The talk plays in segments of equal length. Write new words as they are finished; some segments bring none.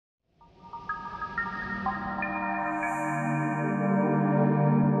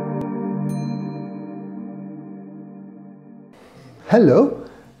Hello!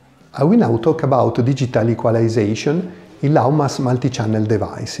 I will now talk about digital equalization in LAUMAS multi-channel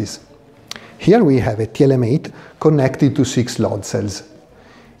devices. Here we have a TLM8 connected to 6 load cells.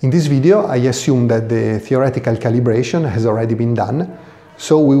 In this video I assume that the theoretical calibration has already been done,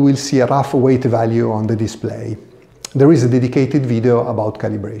 so we will see a rough weight value on the display. There is a dedicated video about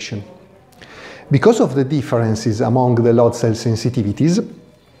calibration. Because of the differences among the load cell sensitivities,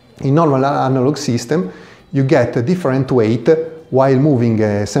 in normal analog system you get a different weight while moving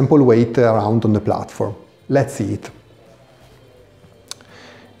a sample weight around on the platform. Let's see it.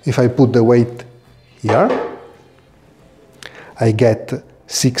 If I put the weight here, I get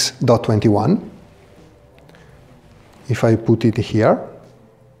 6.21. If I put it here,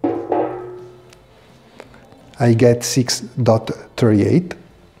 I get 6.38.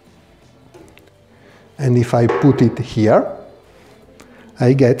 And if I put it here,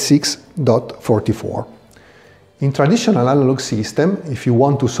 I get 6.44. In traditional analog system, if you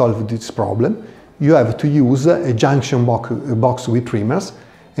want to solve this problem, you have to use a junction box with trimmers,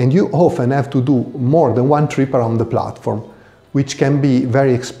 and you often have to do more than one trip around the platform, which can be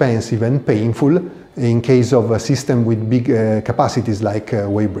very expensive and painful in case of a system with big capacities like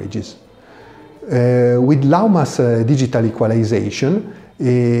wave bridges. With LAUMAS digital equalization,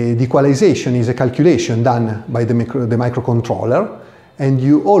 the equalization is a calculation done by the microcontroller, and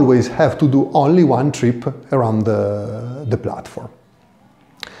you always have to do only one trip around the platform.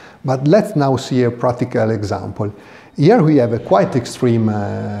 But let's now see a practical example. Here we have a quite extreme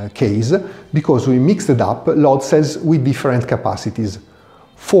case, because we mixed up load cells with different capacities.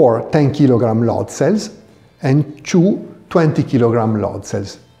 4 10 kg load cells and 2 20 kg load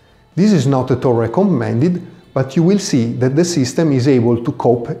cells. This is not at all recommended, but you will see that the system is able to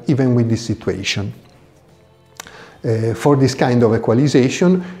cope even with this situation. For this kind of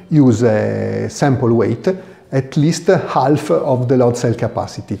equalization, use a sample weight at least half of the load cell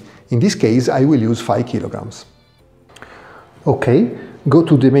capacity. In this case, I will use 5 kilograms. Okay, go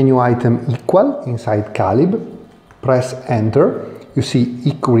to the menu item Equal inside Calib, press Enter. You see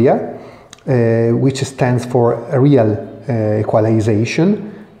EQREA, which stands for Real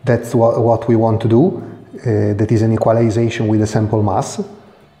Equalization. That's what we want to do. That is an equalization with a sample mass.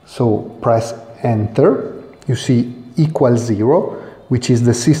 So press Enter. You see equal 0, which is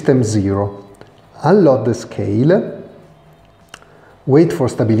the system 0. Unload the scale, wait for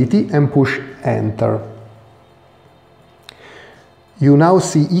stability and push Enter. You now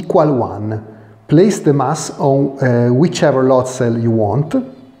see equal 1. Place the mass on whichever load cell you want.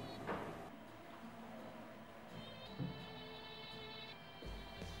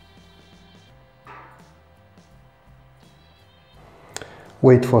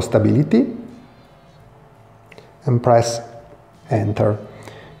 Wait for stability and press Enter.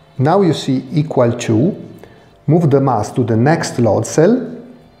 Now you see equal 2. Move the mass to the next load cell.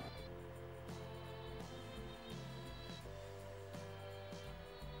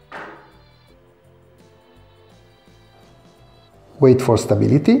 Wait for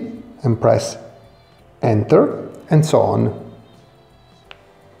stability and press Enter, and so on.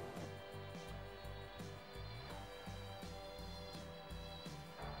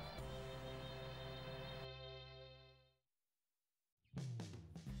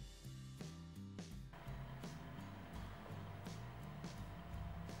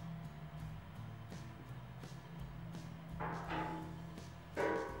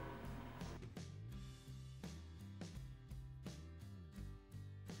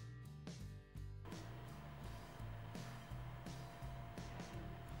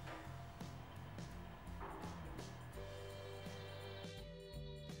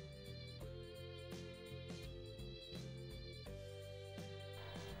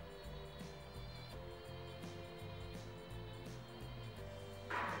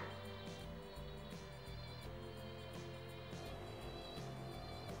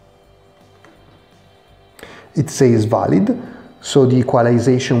 It says valid, so the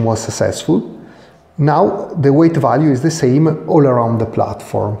equalization was successful. Now the weight value is the same all around the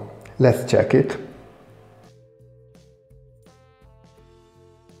platform. Let's check it.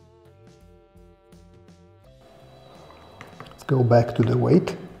 Let's go back to the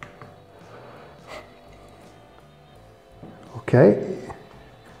weight. Okay,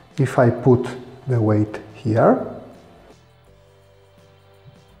 if I put the weight here,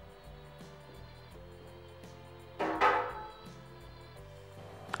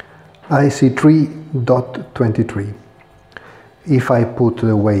 I see 3.23. If I put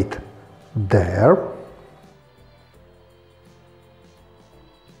the weight there,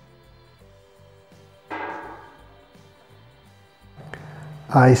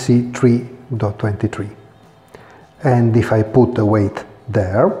 I see 3.23. and if I put the weight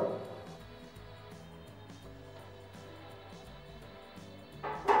there,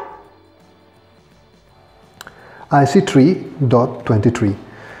 I see 3.23.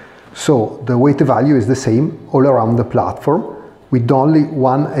 So the weight value is the same all around the platform, with only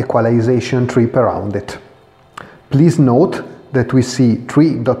one equalization trip around it. Please note that we see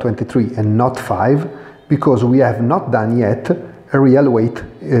 3.23 and not 5 because we have not done yet a real weight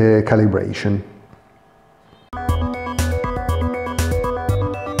calibration.